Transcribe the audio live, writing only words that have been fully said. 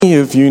Many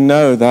of you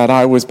know that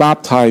I was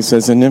baptized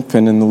as an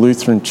infant in the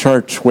Lutheran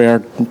Church, where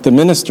the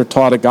minister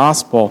taught a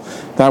gospel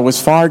that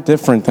was far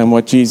different than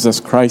what Jesus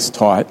Christ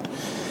taught.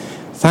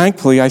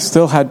 Thankfully, I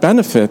still had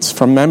benefits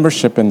from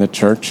membership in the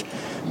church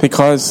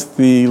because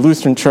the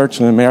Lutheran Church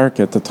in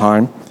America at the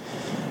time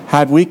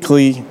had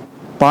weekly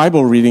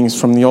Bible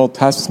readings from the Old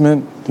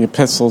Testament, the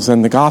epistles,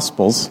 and the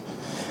Gospels.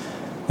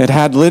 It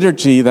had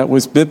liturgy that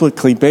was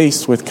biblically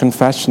based with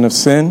confession of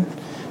sin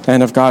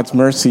and of God's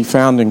mercy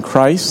found in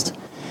Christ,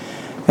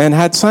 and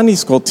had Sunday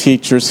school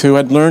teachers who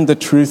had learned the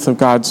truth of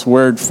God's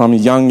word from a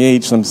young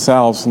age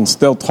themselves and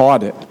still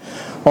taught it,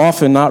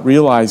 often not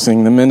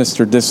realizing the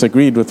minister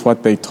disagreed with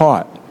what they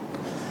taught.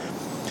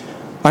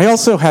 I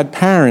also had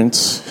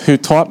parents who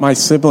taught my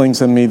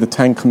siblings and me the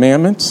Ten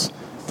Commandments,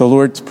 the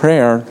Lord's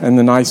Prayer, and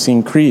the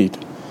Nicene Creed.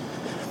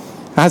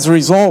 As a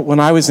result,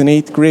 when I was in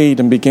 8th grade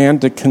and began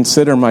to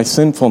consider my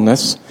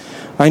sinfulness,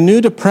 I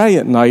knew to pray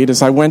at night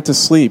as I went to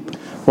sleep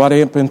what I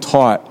had been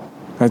taught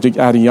at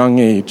a young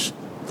age,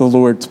 the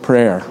Lord's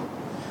Prayer.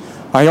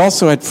 I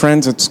also had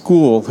friends at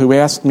school who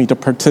asked me to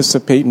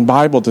participate in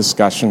Bible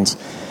discussions,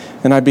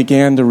 and I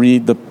began to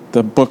read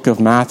the book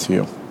of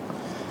Matthew.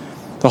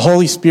 The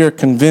Holy Spirit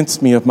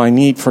convinced me of my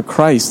need for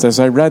Christ as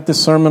I read the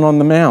Sermon on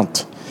the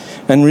Mount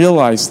and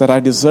realized that I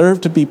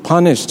deserved to be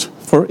punished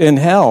in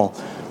hell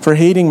for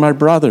hating my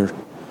brother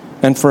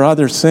and for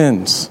other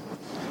sins.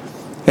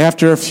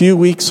 After a few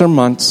weeks or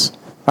months,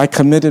 I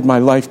committed my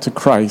life to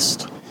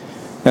Christ,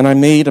 and I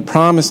made a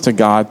promise to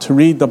God to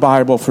read the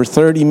Bible for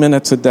 30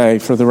 minutes a day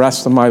for the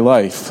rest of my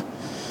life.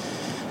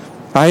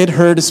 I had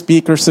heard a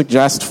speaker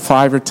suggest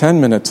 5 or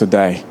 10 minutes a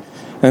day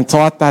and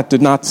thought that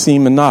did not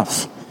seem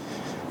enough.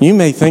 You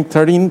may think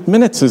 30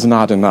 minutes is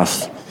not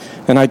enough,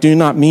 and I do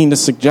not mean to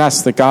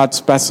suggest that God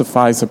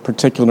specifies a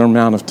particular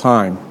amount of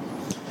time.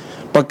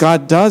 But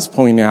God does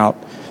point out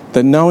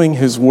that knowing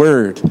His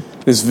Word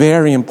is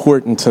very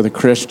important to the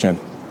Christian.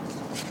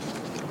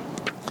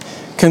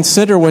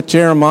 Consider what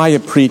Jeremiah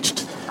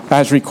preached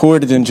as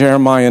recorded in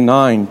Jeremiah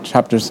 9,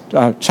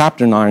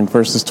 chapter 9,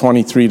 verses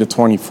 23 to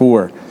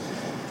 24.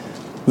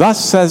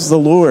 Thus says the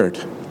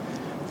Lord,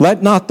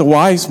 let not the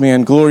wise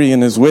man glory in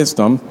his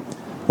wisdom,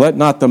 let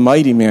not the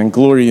mighty man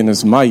glory in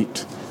his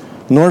might,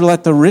 nor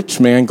let the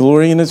rich man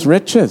glory in his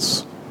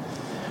riches.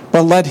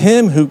 But let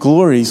him who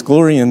glories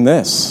glory in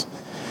this,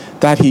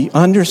 that he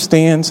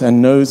understands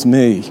and knows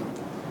me,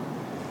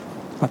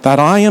 that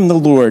I am the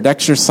Lord,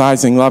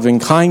 exercising loving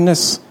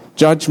kindness,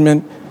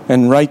 judgment,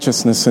 and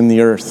righteousness in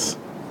the earth.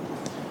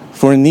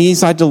 For in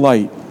these I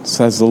delight,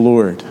 says the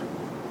Lord.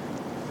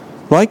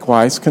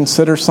 Likewise,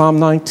 consider Psalm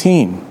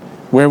 19,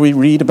 where we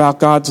read about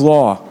God's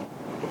law.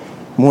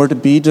 More to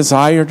be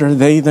desired are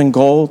they than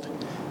gold,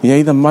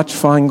 yea, than much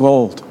fine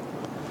gold.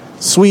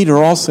 Sweeter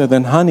also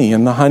than honey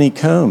and the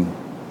honeycomb.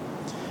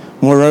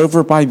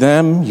 Moreover, by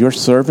them your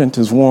servant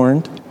is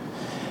warned,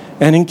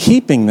 and in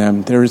keeping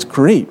them there is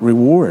great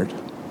reward.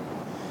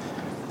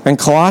 And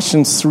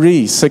Colossians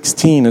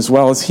 3:16, as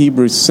well as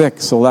Hebrews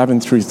 6:11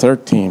 through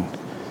 13.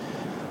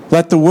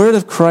 Let the word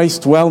of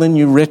Christ dwell in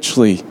you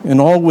richly, in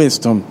all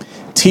wisdom,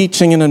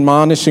 teaching and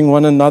admonishing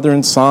one another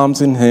in psalms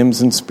and hymns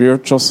and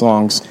spiritual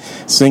songs,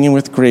 singing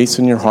with grace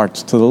in your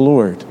hearts to the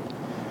Lord.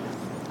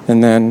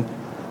 And then,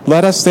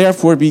 let us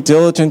therefore be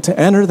diligent to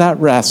enter that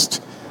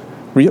rest,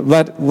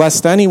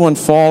 lest anyone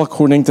fall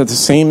according to the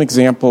same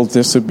example of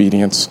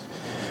disobedience.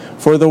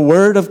 For the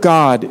word of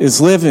God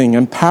is living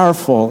and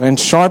powerful and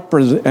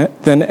sharper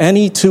than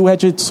any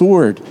two-edged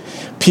sword,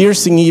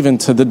 piercing even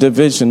to the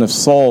division of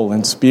soul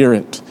and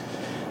spirit,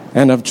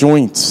 and of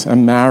joints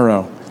and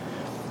marrow,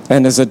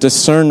 and is a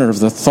discerner of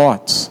the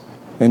thoughts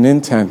and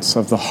intents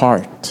of the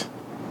heart.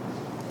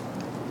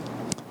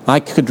 I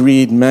could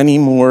read many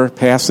more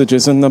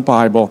passages in the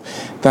Bible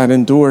that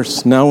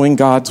endorse knowing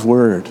God's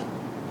word.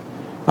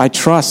 I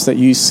trust that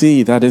you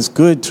see that it's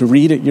good to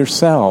read it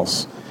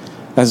yourselves,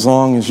 as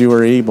long as you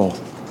are able.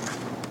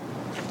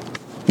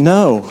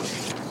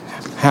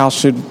 How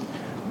should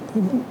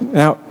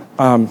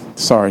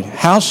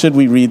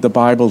we read the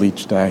Bible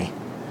each day?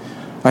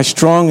 I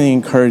strongly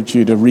encourage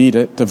you to read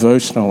it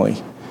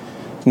devotionally,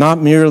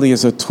 not merely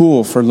as a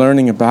tool for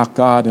learning about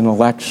God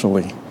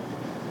intellectually.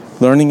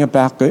 Learning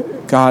about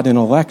God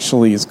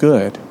intellectually is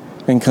good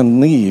and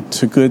can lead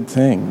to good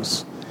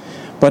things.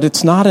 But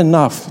it's not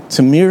enough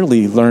to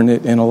merely learn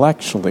it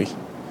intellectually.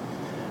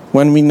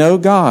 When we know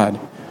God,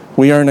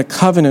 we are in a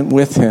covenant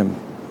with Him.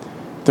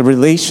 The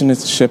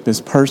relationship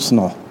is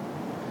personal.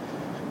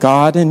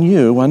 God and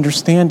you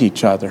understand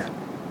each other.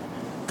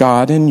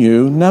 God and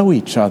you know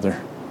each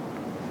other.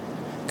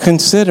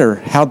 Consider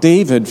how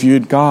David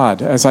viewed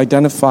God as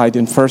identified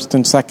in 1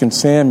 and 2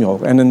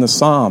 Samuel and in the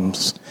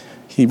Psalms.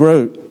 He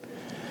wrote,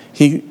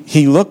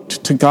 he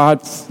looked to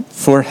God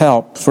for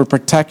help, for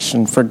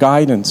protection, for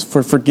guidance,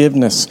 for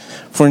forgiveness,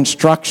 for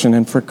instruction,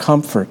 and for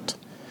comfort.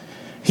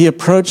 He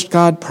approached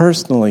God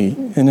personally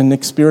in an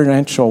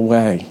experiential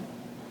way.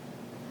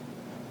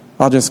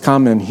 I'll just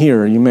comment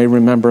here. You may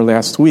remember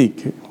last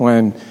week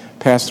when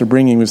Pastor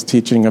Bringing was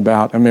teaching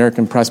about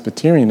American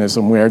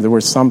Presbyterianism, where there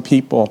were some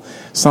people,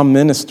 some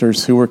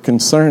ministers who were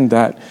concerned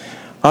that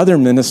other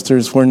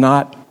ministers were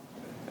not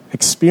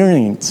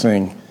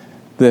experiencing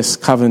this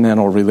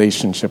covenantal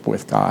relationship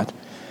with God.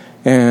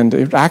 And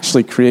it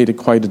actually created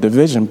quite a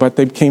division, but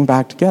they came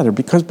back together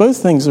because both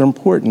things are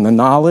important, the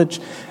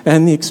knowledge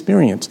and the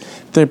experience.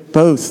 They're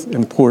both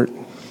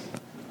important.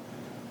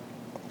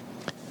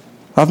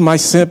 Of my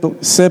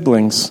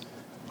siblings,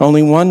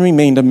 only one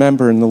remained a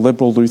member in the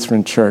liberal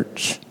Lutheran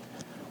Church.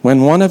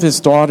 When one of his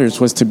daughters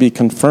was to be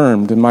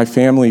confirmed and my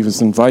family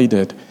was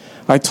invited,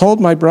 I told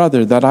my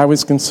brother that I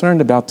was concerned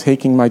about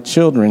taking my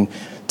children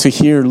to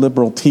hear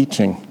liberal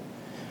teaching.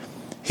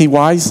 He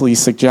wisely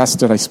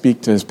suggested I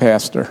speak to his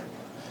pastor.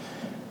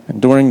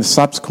 And during the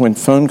subsequent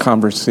phone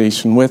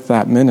conversation with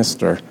that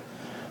minister,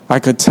 I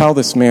could tell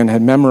this man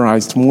had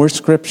memorized more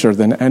scripture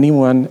than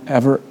anyone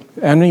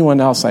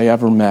else I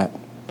ever met.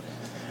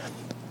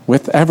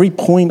 With every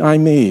point I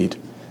made,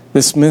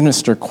 this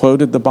minister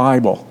quoted the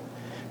Bible,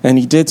 and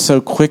he did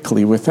so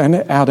quickly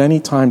without any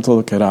time to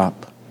look it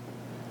up.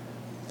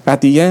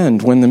 At the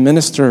end, when the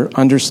minister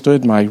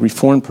understood my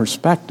Reformed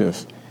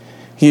perspective,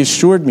 he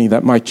assured me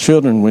that my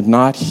children would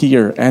not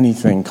hear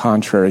anything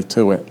contrary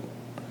to it.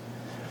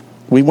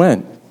 We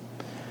went,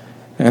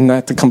 and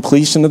at the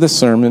completion of the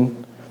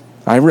sermon,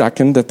 I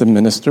reckoned that the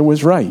minister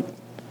was right,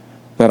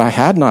 that I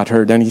had not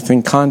heard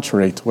anything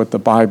contrary to what the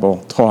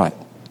Bible taught.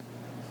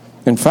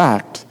 In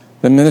fact,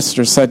 the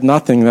minister said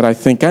nothing that I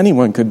think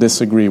anyone could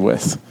disagree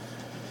with.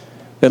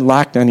 It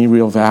lacked any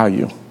real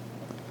value.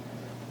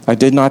 I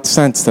did not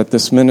sense that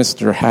this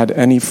minister had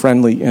any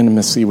friendly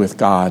intimacy with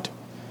God,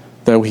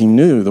 though he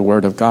knew the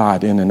Word of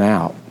God in and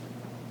out.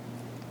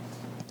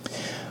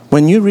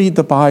 When you read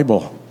the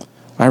Bible,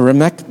 I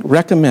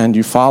recommend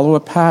you follow a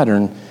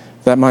pattern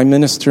that my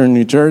minister in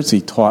New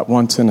Jersey taught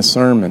once in a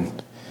sermon.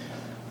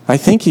 I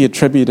think he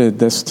attributed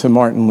this to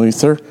Martin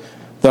Luther,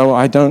 though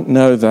I don't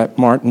know that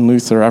Martin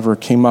Luther ever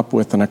came up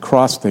with an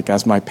acrostic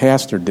as my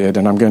pastor did,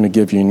 and I'm going to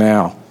give you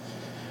now.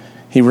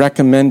 He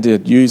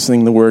recommended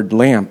using the word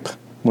lamp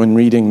when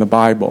reading the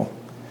Bible.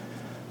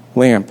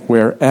 Lamp,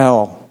 where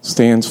L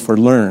stands for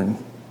learn,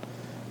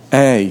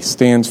 A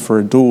stands for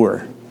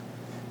adore,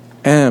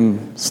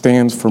 M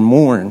stands for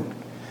mourn.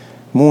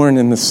 Mourn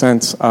in the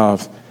sense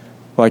of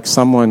like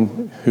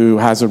someone who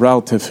has a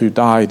relative who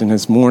died and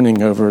is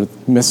mourning over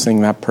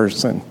missing that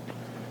person.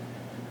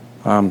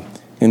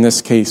 In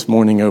this case,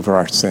 mourning over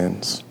our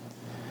sins.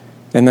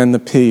 And then the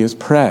P is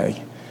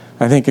pray.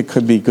 I think it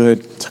could be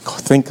good to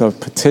think of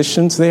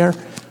petitions there,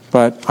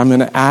 but I'm going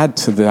to add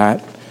to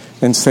that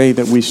and say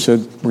that we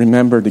should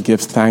remember to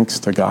give thanks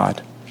to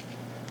God.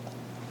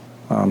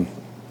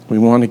 We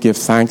want to give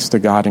thanks to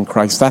God in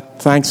Christ. That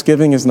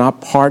thanksgiving is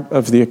not part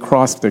of the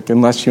acrostic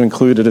unless you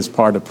include it as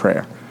part of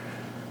prayer.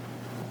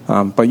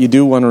 But you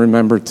do want to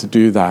remember to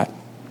do that.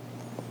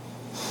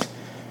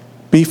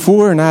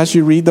 Before and as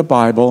you read the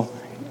Bible,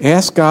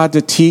 ask God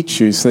to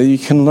teach you so that you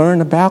can learn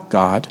about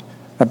God,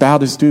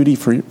 about his duty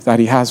that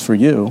he has for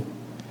you,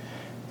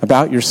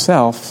 about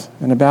yourself,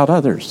 and about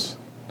others.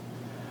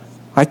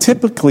 I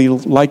typically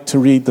like to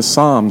read the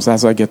Psalms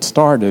as I get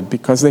started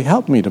because they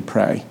help me to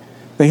pray.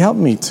 They help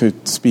me to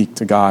speak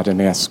to God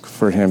and ask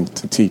for him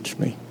to teach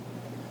me.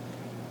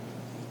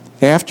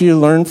 After you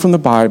learn from the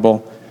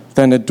Bible,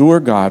 then adore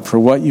God for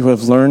what you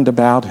have learned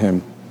about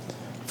him.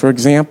 For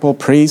example,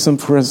 praise him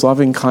for his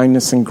loving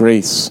kindness and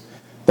grace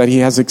that he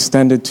has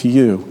extended to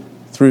you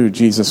through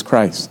Jesus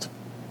Christ.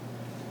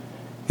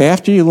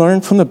 After you learn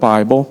from the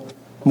Bible,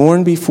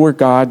 mourn before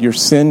God your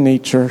sin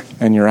nature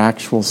and your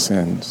actual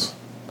sins.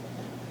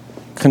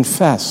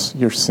 Confess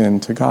your sin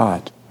to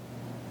God.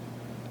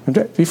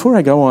 Before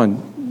I go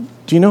on,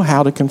 do you know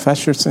how to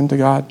confess your sin to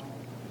God?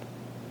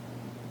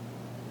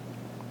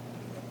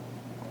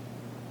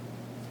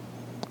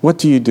 What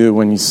do you do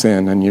when you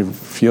sin and you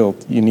feel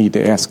you need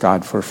to ask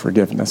God for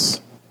forgiveness?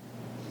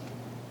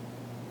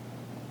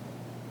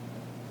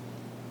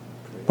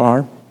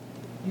 Barb?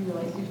 You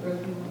realize you've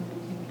broken one of the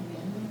 10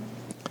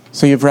 Commandments?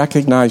 So you've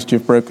recognized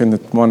you've broken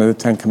one of the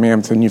 10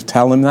 Commandments and you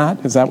tell him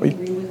that? Is that what you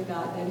agree with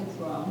God that it's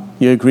wrong?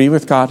 You agree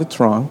with God it's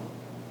wrong.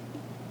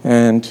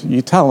 And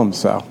you tell him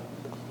so.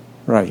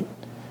 Right.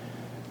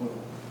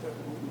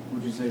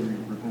 Would you say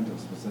repent of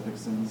specific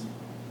sins?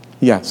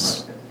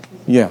 Yes.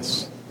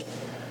 Yes.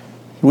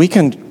 We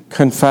can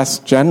confess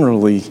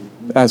generally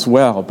as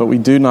well, but we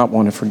do not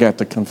want to forget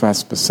to confess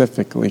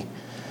specifically.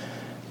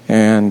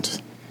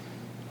 And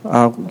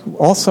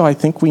also, I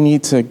think we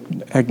need to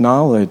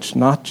acknowledge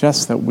not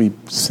just that we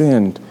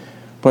sinned,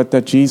 but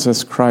that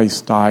Jesus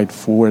Christ died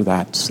for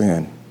that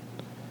sin.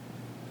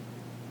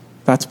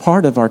 That's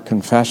part of our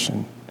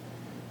confession.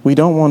 We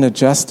don't want to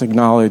just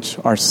acknowledge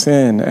our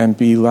sin and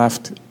be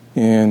left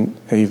in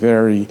a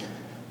very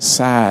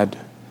sad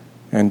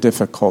and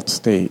difficult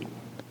state.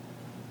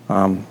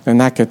 And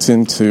that gets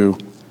into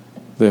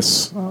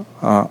this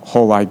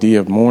whole idea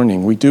of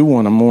mourning. We do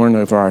want to mourn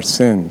over our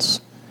sins,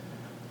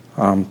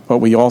 but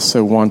we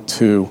also want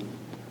to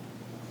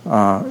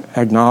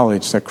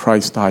acknowledge that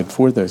Christ died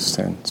for those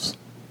sins.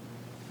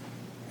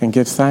 and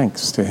give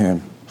thanks to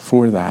him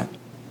for that.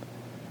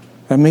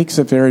 That makes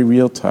it very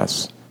real to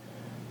us.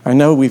 I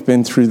know we've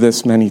been through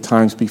this many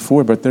times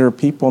before, but there are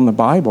people in the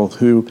Bible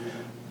who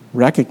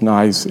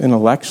recognize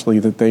intellectually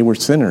that they were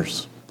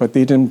sinners, but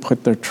they didn't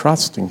put their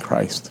trust in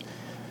Christ.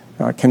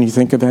 Can you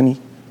think of any?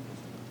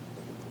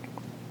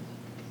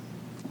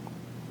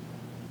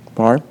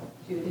 Barb?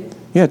 Judas.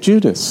 Yeah,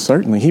 Judas,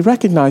 certainly. He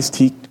recognized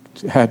he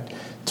had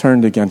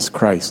turned against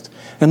Christ.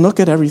 And look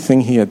at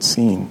everything he had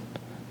seen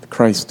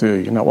Christ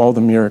do. All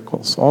the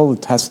miracles, all the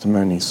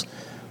testimonies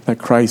that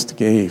Christ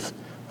gave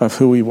of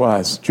who he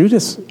was.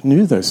 Judas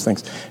knew those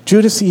things.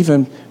 Judas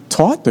even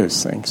taught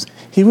those things.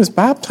 He was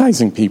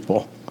baptizing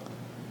people.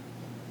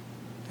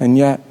 And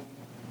yet,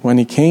 when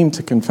he came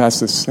to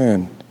confess his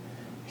sin,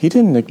 he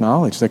didn't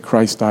acknowledge that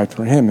Christ died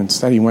for him.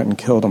 Instead, he went and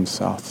killed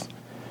himself.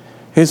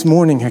 His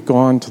mourning had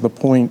gone to the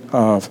point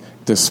of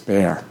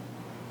despair.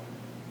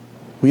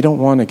 We don't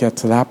want to get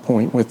to that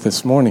point with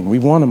this mourning. We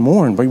want to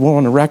mourn, but we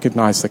want to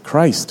recognize that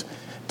Christ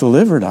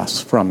delivered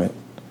us from it.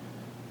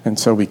 And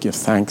so we give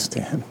thanks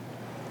to him.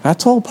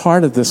 That's all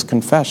part of this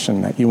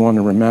confession that you want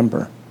to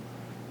remember.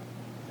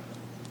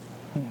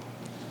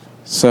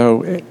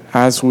 So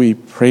as we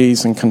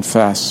praise and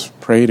confess,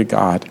 pray to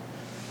God,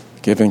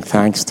 giving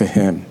thanks to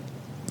him.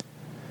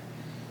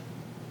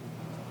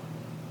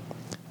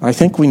 I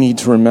think we need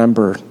to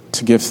remember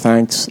to give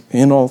thanks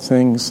in all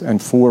things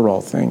and for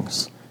all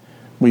things.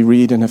 We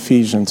read in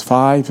Ephesians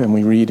 5 and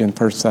we read in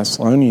 1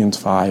 Thessalonians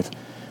 5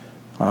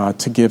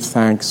 to give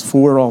thanks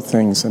for all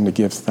things and to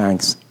give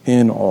thanks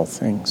in all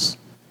things.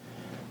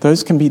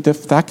 That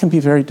can be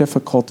very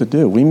difficult to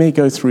do. We may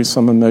go through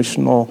some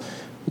emotional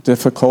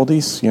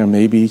difficulties.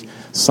 Maybe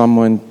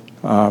someone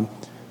may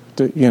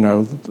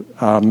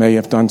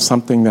have done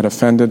something that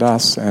offended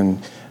us,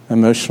 and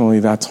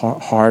emotionally that's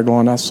hard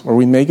on us. Or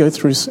we may go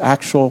through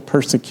actual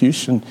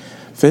persecution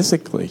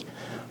physically.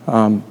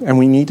 And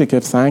we need to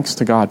give thanks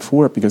to God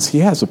for it because he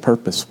has a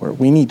purpose for it.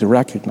 We need to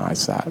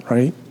recognize that,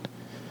 right?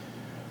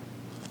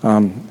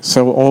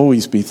 So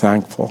always be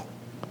thankful,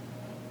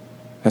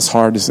 as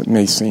hard as it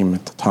may seem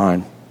at the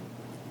time.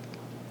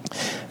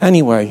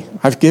 Anyway,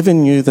 I've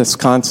given you this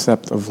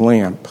concept of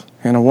lamp,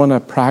 and I want to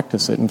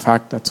practice it. In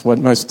fact, that's what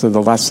most of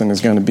the lesson is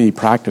going to be,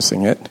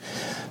 practicing it.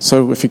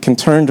 So if you can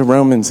turn to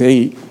Romans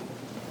 8,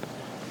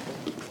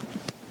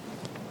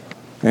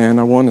 and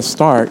I want to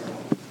start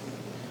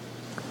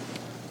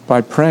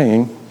by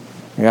praying,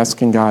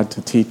 asking God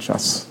to teach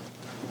us.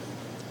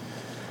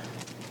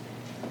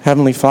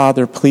 Heavenly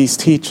Father, please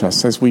teach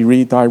us as we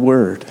read thy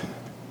word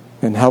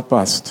and help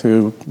us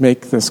to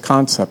make this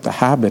concept a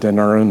habit in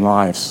our own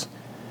lives.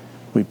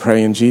 We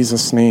pray in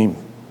Jesus' name.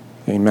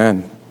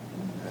 Amen.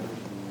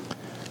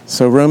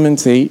 So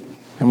Romans 8,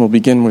 and we'll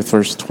begin with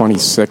verse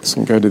 26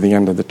 and go to the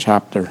end of the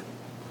chapter.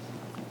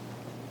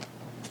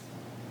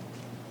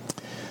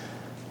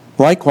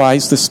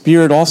 Likewise, the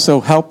Spirit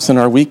also helps in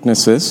our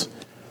weaknesses,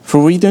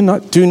 for we do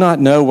not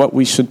know what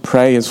we should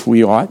pray as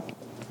we ought.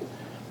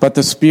 But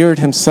the Spirit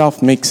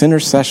himself makes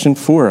intercession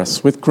for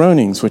us with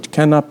groanings which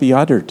cannot be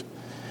uttered.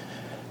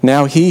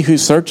 Now he who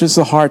searches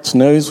the hearts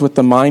knows what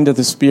the mind of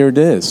the Spirit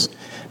is,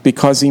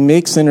 because he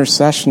makes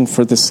intercession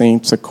for the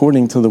saints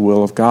according to the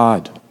will of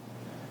God.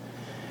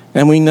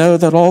 And we know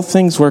that all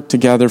things work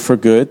together for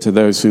good to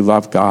those who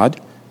love God,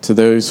 to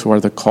those who are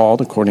the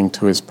called according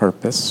to his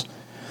purpose.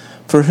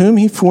 For whom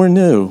he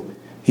foreknew,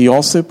 he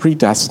also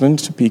predestined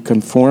to be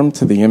conformed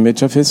to the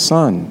image of his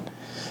Son,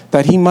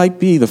 that he might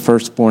be the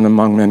firstborn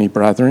among many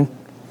brethren.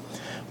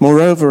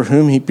 Moreover,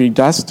 whom he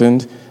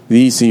predestined,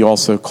 these he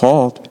also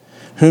called.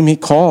 Whom he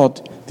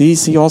called,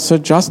 these he also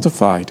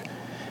justified.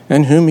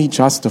 And whom he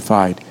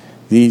justified,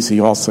 these he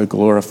also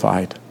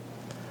glorified.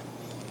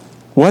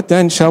 What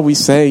then shall we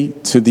say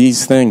to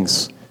these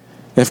things?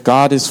 If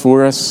God is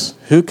for us,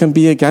 who can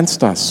be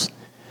against us?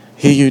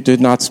 He who did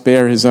not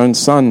spare his own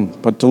Son,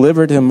 but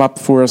delivered him up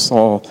for us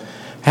all,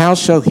 how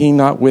shall he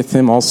not with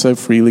him also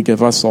freely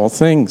give us all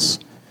things?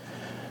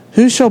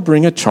 Who shall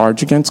bring a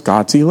charge against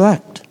God's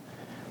elect?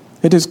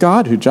 It is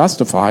God who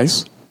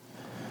justifies.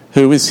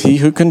 Who is he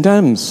who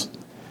condemns?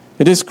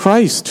 It is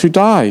Christ who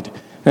died,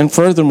 and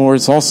furthermore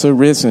is also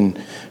risen,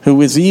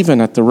 who is even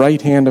at the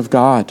right hand of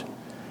God,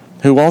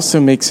 who also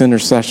makes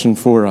intercession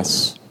for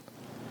us.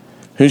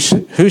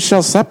 Who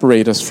shall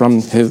separate us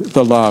from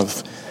the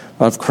love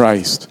of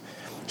Christ?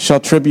 Shall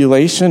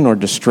tribulation or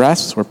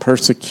distress or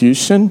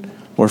persecution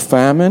or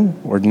famine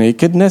or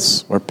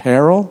nakedness or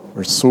peril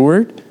or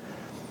sword?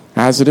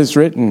 As it is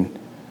written,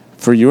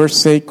 for your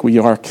sake we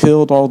are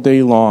killed all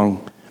day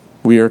long.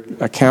 We are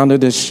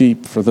accounted as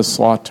sheep for the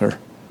slaughter.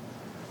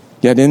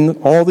 Yet in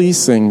all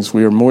these things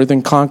we are more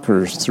than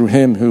conquerors through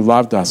him who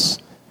loved us.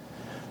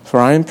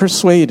 For I am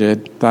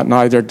persuaded that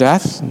neither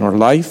death, nor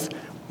life,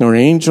 nor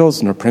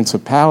angels, nor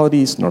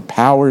principalities, nor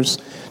powers,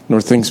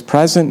 nor things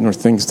present, nor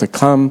things to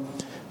come,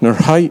 nor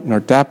height, nor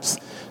depth,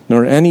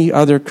 nor any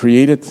other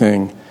created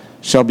thing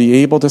shall be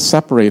able to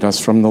separate us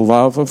from the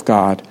love of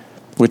God,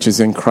 which is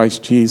in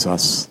Christ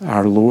Jesus,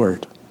 our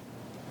Lord.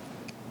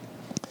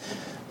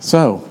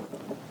 So,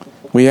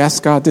 we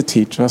ask God to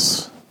teach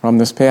us from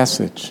this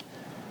passage.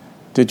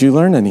 Did you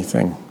learn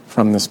anything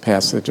from this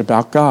passage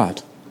about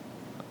God?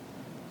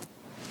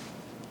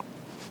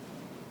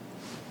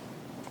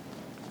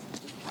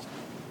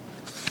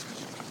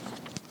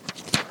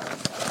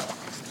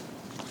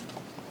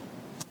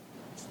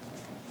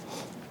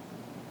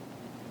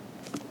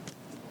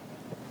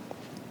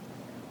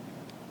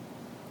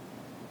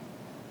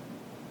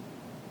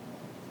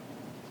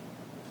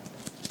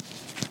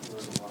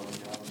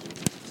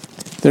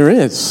 There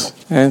is.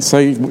 And so,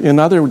 in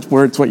other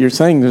words, what you're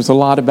saying, there's a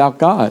lot about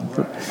God.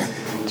 Do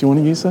you want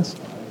to use this?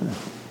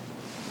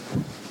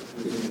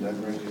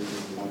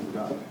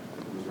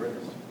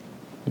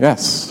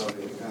 Yes.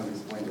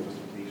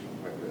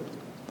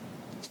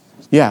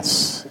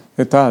 Yes,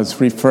 it does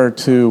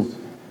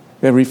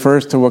it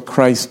refers to what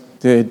Christ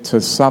did to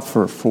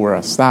suffer for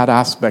us, that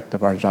aspect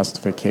of our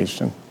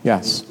justification.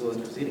 Yes.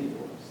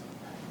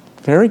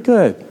 Very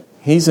good.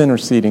 He's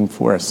interceding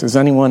for us. Is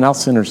anyone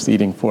else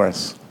interceding for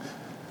us?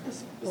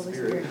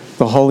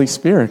 The Holy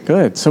Spirit,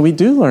 good. So we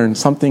do learn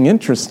something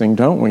interesting,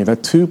 don't we?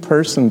 That two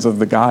persons of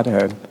the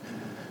Godhead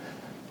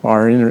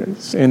are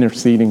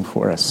interceding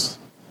for us.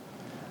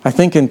 I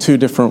think in two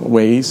different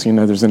ways.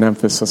 There's an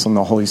emphasis on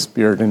the Holy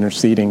Spirit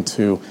interceding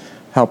to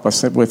help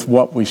us with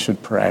what we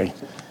should pray,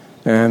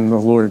 and the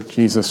Lord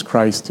Jesus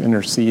Christ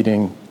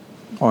interceding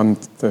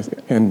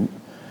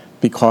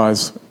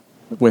because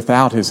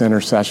without his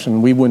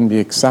intercession, we wouldn't be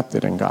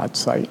accepted in God's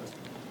sight.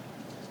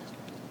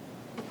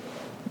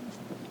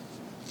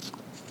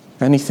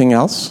 Anything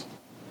else?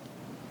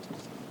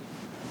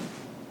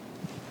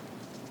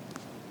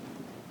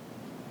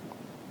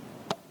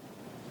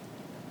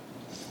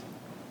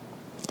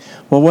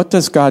 Well, what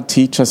does God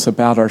teach us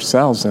about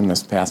ourselves in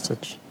this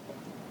passage?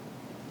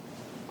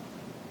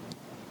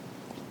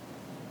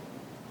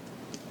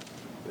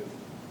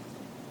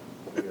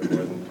 We are more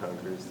than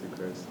conquerors through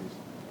Christ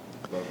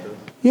who loved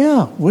us.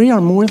 Yeah, we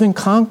are more than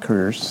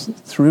conquerors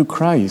through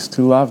Christ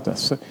who loved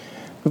us.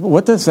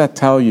 What does that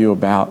tell you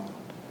about?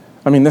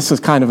 This is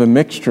kind of a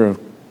mixture of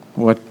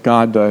what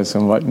God does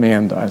and what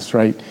man does,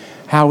 right?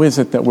 How is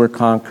it that we're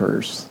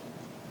conquerors?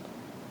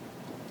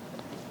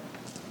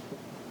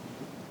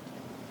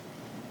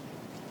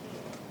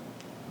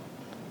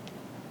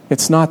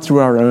 It's not through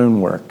our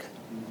own work.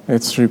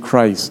 It's through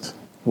Christ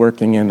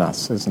working in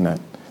us, isn't it?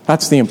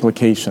 That's the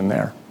implication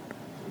there.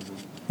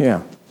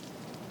 Yeah.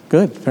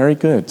 Good, very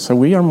good. So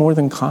we are more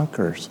than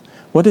conquerors.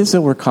 What is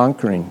it we're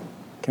conquering?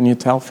 Can you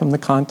tell from the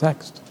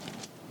context?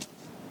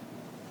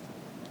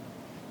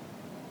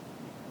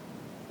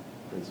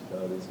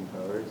 Principalities and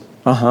powers.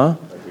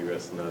 Like we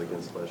wrestle not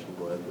against flesh and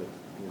blood, but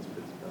against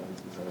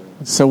principalities and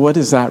powers. So what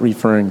is that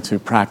referring to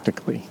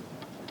practically?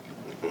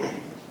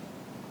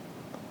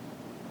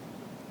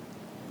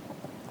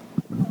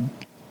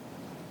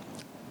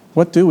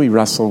 What do we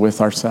wrestle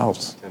with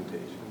ourselves?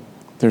 Temptation.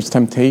 There's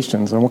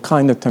temptations. And what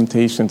kind of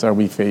temptations are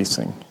we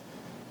facing?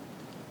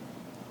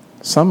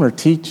 Some are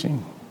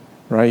teaching,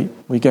 right?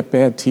 We get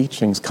bad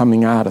teachings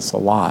coming at us a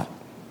lot.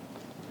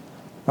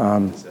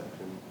 Deception.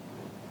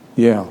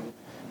 Yeah.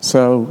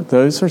 So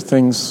those are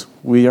things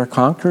we are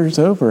conquerors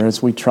over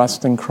as we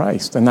trust in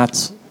Christ. And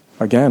that's,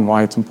 again,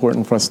 why it's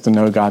important for us to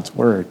know God's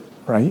Word,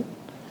 right?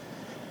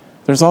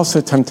 There's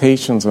also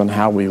temptations on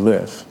how we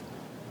live.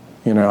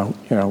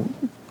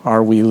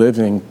 Are we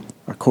living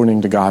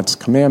according to God's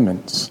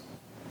commandments?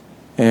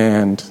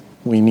 And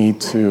we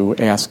need to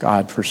ask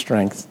God for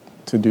strength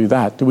to do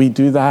that. Do we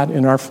do that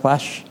in our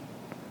flesh?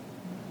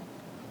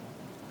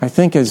 I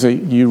think as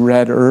you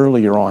read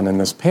earlier on in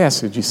this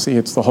passage, you see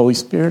it's the Holy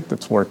Spirit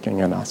that's working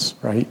in us,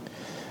 right?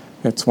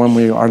 It's when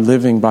we are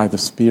living by the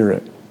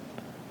Spirit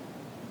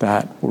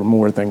that we're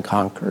more than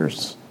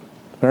conquerors.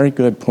 Very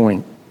good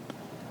point.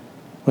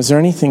 Was there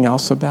anything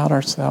else about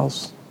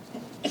ourselves?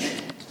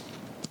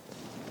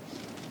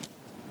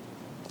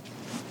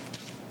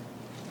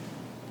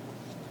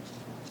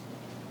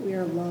 We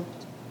are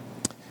loved.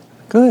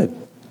 Good.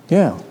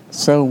 Yeah.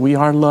 So we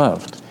are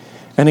loved.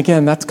 And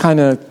again, that's kind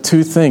of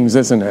two things,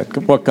 isn't it?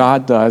 What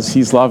God does,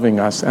 he's loving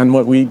us, and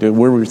what we do,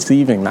 we're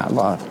receiving that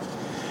love.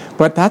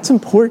 But that's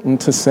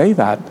important to say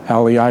that,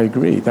 Ellie, I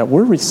agree, that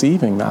we're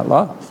receiving that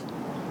love.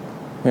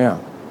 Yeah.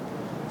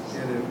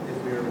 And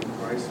if we are in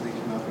Christ, we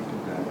cannot be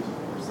condemned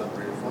or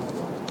separated from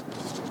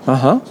the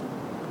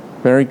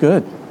love. Very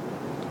good.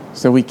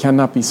 So we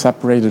cannot be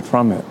separated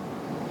from it.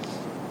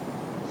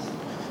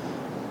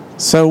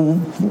 So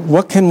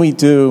what can we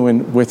do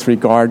with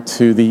regard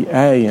to the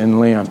A in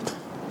lamp,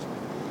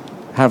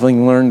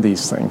 having learned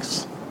these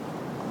things?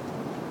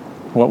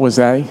 What was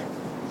A?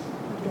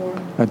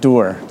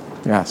 Adore.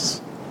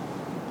 Yes.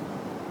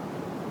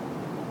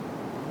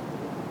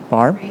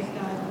 Barb? Praise God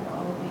for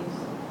all these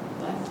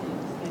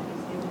blessings that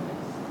he's given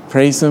us.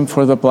 Praise him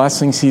for the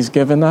blessings he's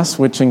given us,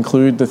 which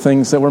include the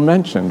things that were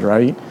mentioned,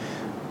 right?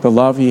 The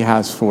love he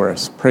has for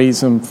us.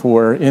 Praise him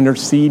for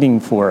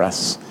interceding for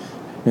us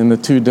in the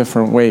two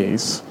different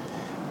ways.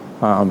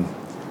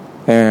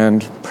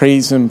 And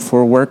praise him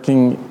for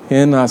working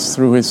in us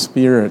through his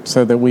Spirit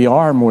so that we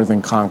are more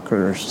than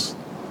conquerors.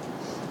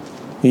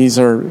 These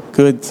are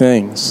good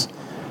things.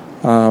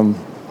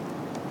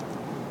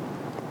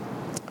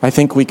 I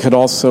think we could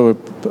also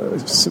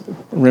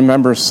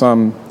remember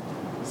some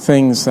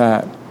things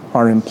that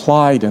are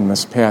implied in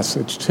this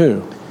passage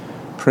too.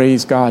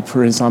 Praise God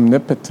for his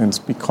omnipotence,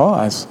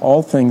 because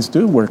all things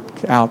do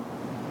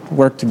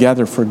work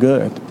together for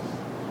good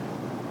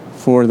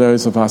for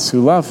those of us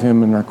who love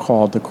him and are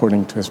called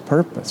according to his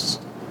purpose.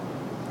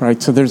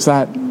 Right? So there's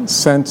that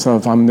sense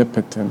of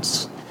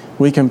omnipotence.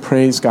 We can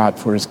praise God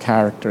for his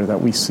character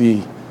that we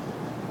see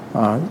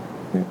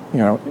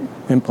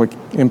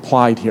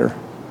implied here.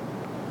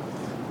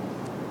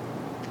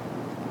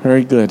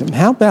 Very good. And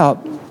how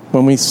about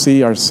when we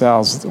see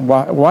ourselves,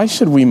 why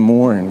should we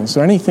mourn? Is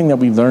there anything that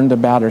we learned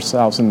about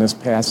ourselves in this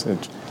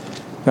passage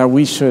that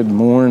we should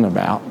mourn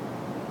about?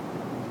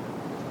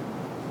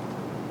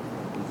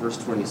 In verse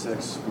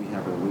 26, we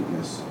have our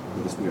weakness,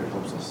 but the Spirit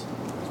helps us.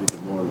 We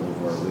can mourn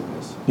over our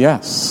weakness.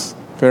 Yes,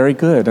 very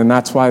good. And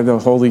that's why the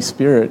Holy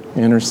Spirit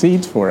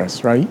intercedes for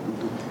us, right?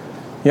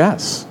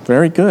 Yes,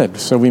 very good.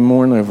 So we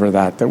mourn over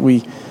that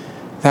we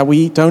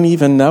don't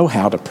even know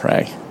how to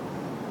pray.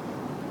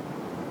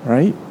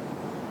 Right?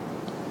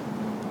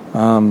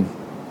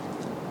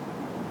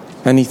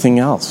 Anything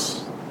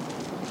else?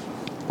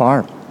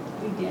 Barb?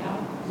 We doubt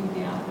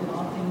that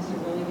all things are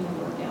really going to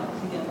work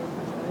out together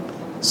for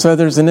good. So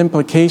there's an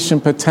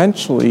implication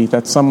potentially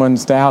that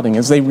someone's doubting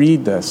as they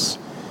read this,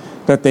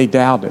 that they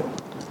doubt it.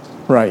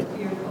 Right.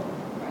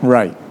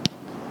 Right.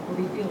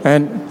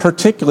 And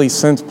particularly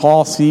since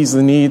Paul sees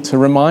the need to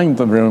remind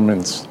the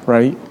Romans,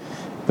 right?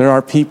 There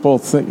are people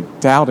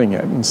doubting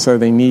it, and so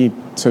they need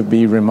to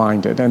be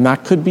reminded. And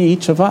that could be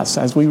each of us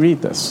as we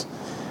read this.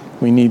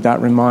 We need that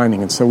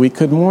reminding, and so we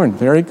could mourn.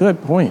 Very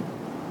good point.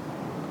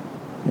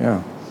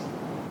 Yeah.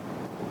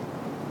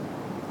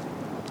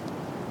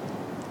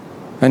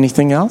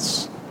 Anything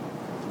else?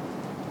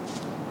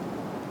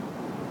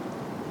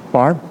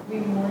 Barb? We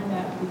mourn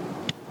that we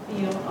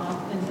feel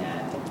often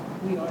that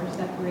we are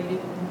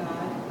separated from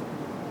God.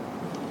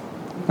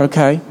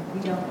 Okay.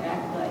 We don't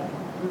act like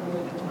we're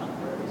more than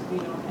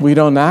conquerors. We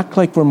don't act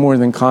like we're more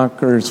than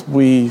conquerors.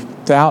 We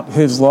doubt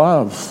his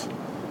love.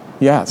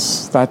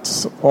 Yes,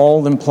 that's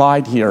all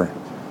implied here.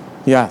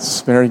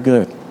 Yes, very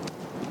good.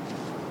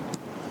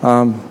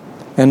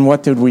 And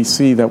what did we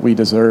see that we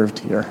deserved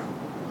here?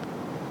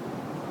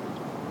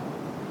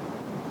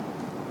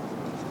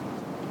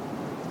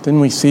 Didn't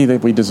we see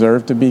that we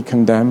deserved to be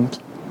condemned?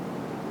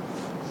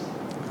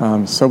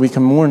 So we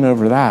can mourn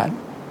over that.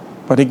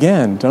 But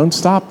again, don't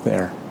stop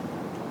there.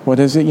 What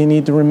is it you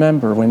need to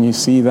remember when you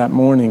see that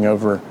mourning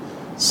over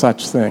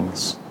such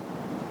things?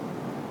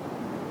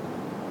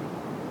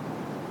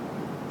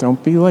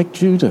 Don't be like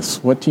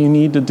Judas. What do you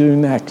need to do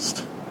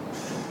next?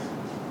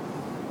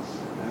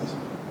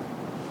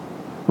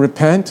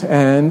 Repent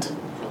and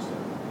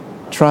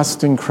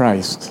trust in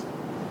Christ.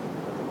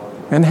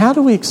 And how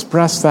do we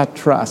express that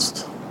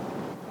trust?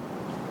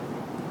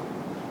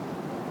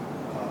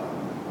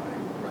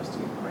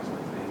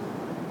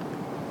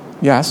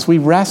 Yes, we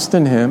rest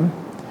in him.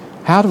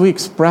 How do we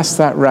express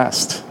that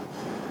rest?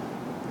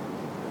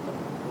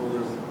 Well,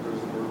 there's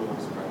verbal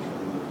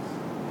expression,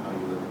 there's how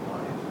you live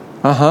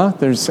life.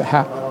 There's I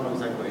don't know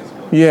exactly what it's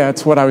called. yeah,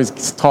 it's what I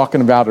was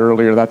talking about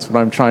earlier. That's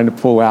what I'm trying to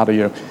pull out of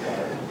you.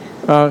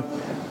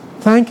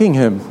 Thanking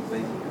him.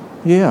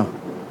 Yeah.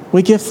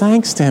 We give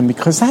thanks to him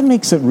because that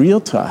makes it real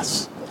to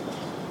us.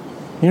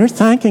 You're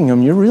thanking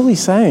him. You're really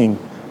saying,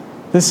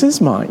 this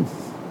is mine.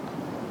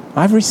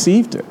 I've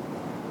received it.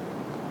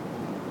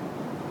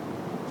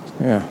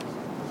 Yeah.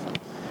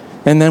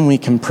 And then we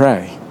can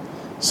pray.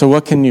 So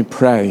what can you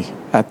pray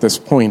at this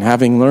point?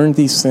 Having learned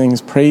these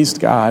things, praised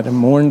God, and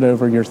mourned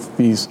over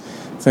these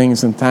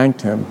things and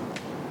thanked him,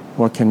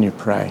 what can you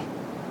pray?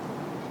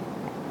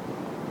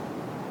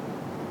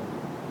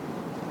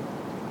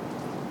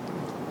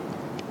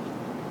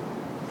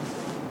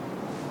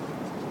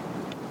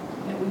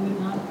 That we would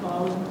not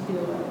fall into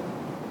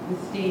the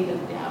state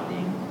of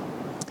doubting.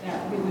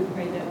 That we would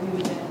pray that we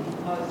would then,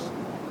 because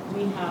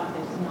we have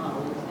this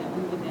knowledge, that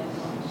we would then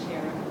want to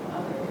share it with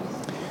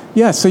others.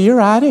 Yeah, so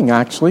you're adding,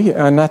 actually,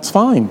 and that's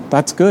fine.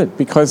 That's good,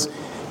 because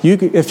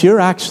if you're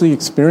actually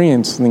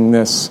experiencing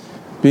this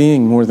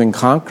being more than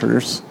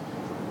conquerors,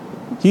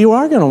 you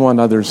are going to want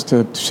others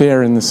to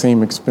share in the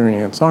same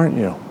experience, aren't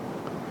you?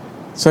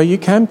 So you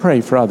can pray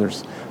for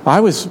others.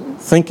 I was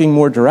thinking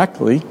more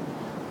directly,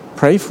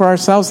 pray for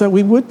ourselves that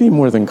we would be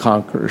more than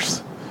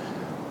conquerors,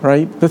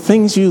 right? The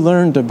things you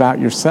learned about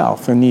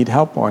yourself and need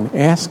help on,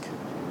 ask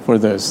for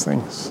those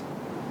things.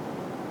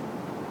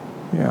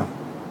 Yeah.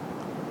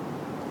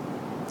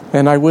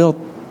 And I will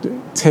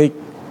take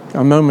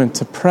a moment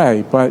to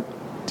pray, but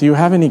do you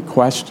have any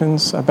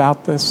questions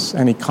about this?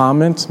 Any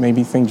comments?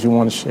 Maybe things you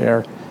want to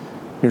share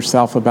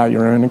yourself about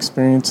your own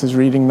experiences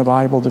reading the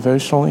Bible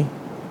devotionally?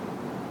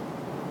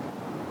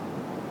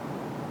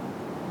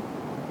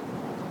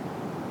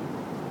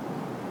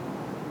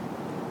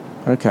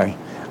 Okay.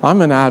 I'm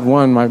going to add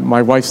one.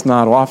 My wife's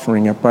not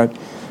offering it, but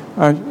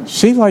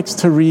she likes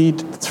to read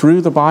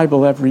through the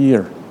Bible every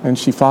year, and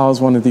she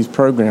follows one of these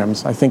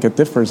programs. I think it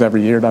differs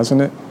every year,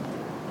 doesn't it?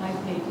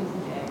 5 pages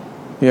a day.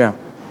 Yeah.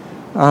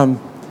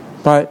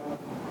 But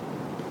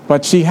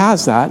But she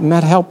has that, and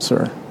that helps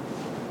her.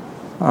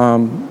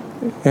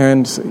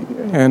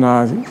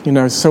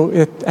 So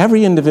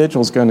every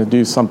individual is going to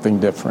do something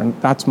different.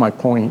 That's my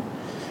point.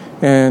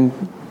 And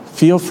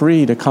feel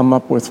free to come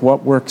up with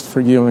what works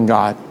for you and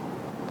God,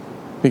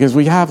 because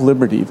we have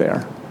liberty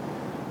there.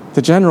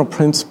 The general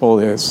principle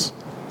is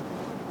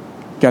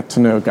get to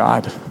know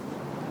God,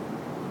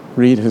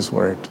 read His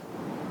Word,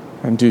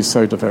 and do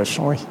so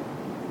devotionally.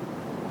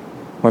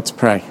 Let's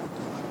pray.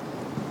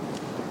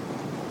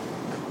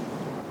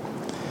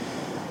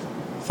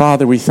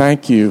 Father, we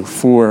thank you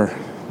for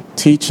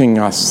teaching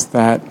us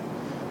that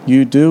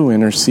you do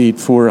intercede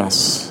for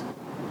us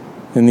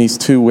in these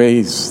two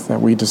ways that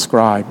we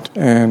described,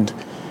 and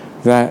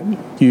that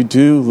you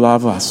do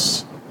love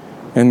us,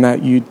 and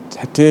that you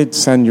did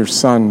send your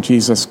Son,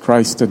 Jesus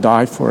Christ, to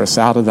die for us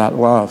out of that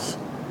love,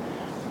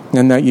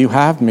 and that you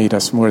have made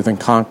us more than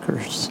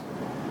conquerors.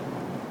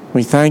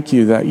 We thank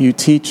you that you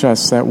teach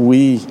us that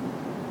we,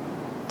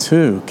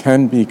 too,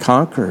 can be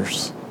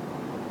conquerors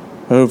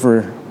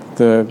over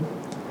the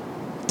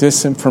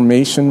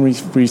disinformation we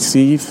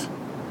receive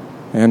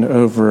and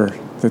over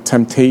the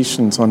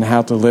temptations on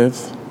how to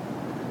live.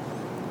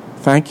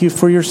 Thank you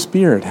for your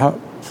Spirit.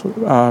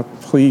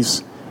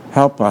 Please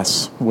help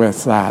us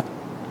with that.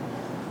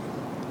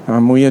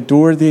 We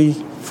adore thee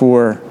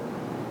for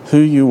who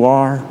you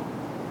are.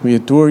 We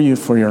adore you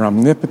for your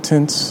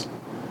omnipotence.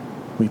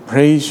 We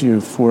praise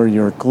you for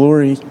your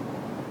glory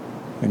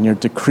and your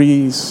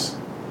decrees,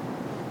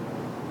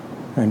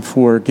 and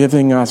for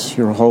giving us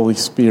your Holy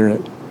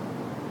Spirit.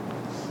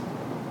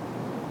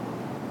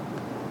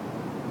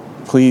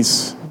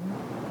 Please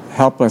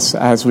help us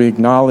as we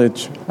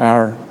acknowledge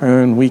our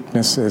own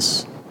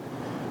weaknesses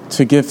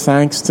to give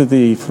thanks to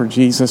thee for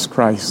Jesus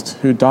Christ,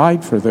 who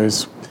died for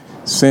those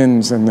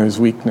sins and those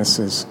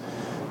weaknesses,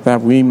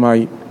 that we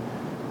might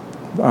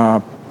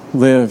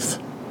live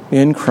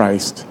in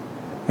Christ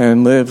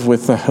and live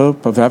with the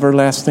hope of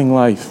everlasting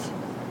life,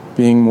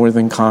 being more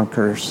than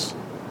conquerors.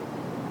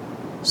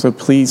 So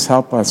please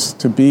help us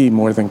to be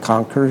more than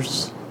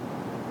conquerors.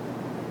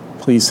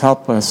 Please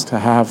help us to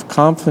have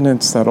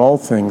confidence that all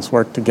things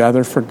work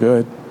together for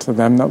good to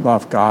them that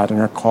love God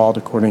and are called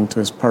according to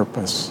His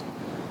purpose.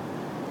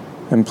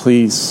 And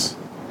please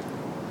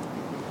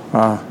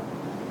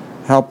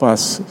help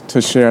us to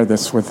share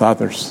this with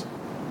others.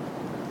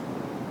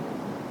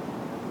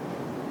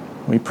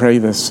 We pray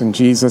this in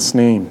Jesus'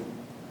 name.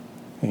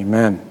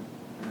 Amen.